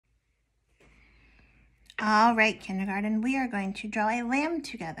All right, kindergarten, we are going to draw a lamb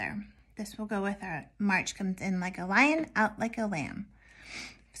together. This will go with our march comes in like a lion, out like a lamb.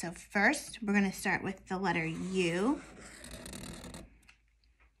 So first, we're going to start with the letter U.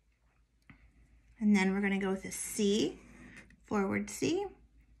 And then we're going to go with a C, forward C,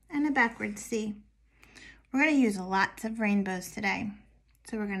 and a backward C. We're going to use lots of rainbows today.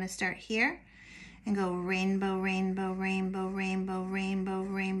 So we're going to start here and go rainbow, rainbow, rainbow, rainbow, rainbow,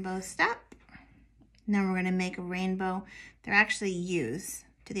 rainbow, stop. And then we're going to make a rainbow. They're actually U's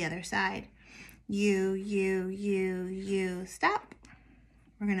to the other side. U, U, U, U, stop.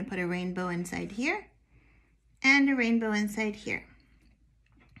 We're going to put a rainbow inside here and a rainbow inside here.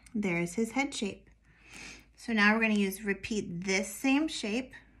 There's his head shape. So now we're going to repeat this same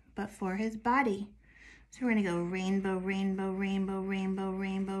shape, but for his body. So we're going to go rainbow, rainbow, rainbow, rainbow,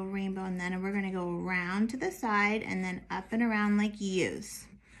 rainbow, rainbow, and then we're going to go around to the side and then up and around like U's,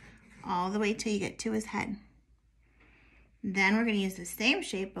 all the way till you get to his head. Then we're going to use the same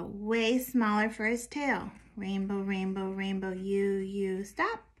shape, but way smaller for his tail. Rainbow, rainbow, rainbow, U, U,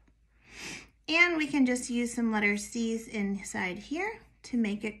 stop. And we can just use some letter C's inside here to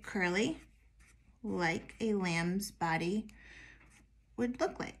make it curly, like a lamb's body would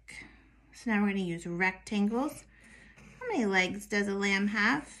look like. So now we're going to use rectangles. How many legs does a lamb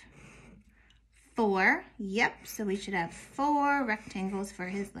have? 4. Yep, so we should have 4 rectangles for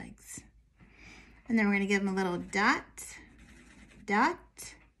his legs. And then we're going to give him a little dot, dot,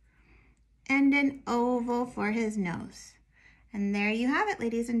 and an oval for his nose. And there you have it,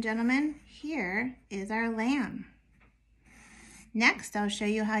 ladies and gentlemen. Here is our lamb. Next, I'll show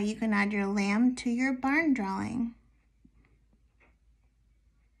you how you can add your lamb to your barn drawing.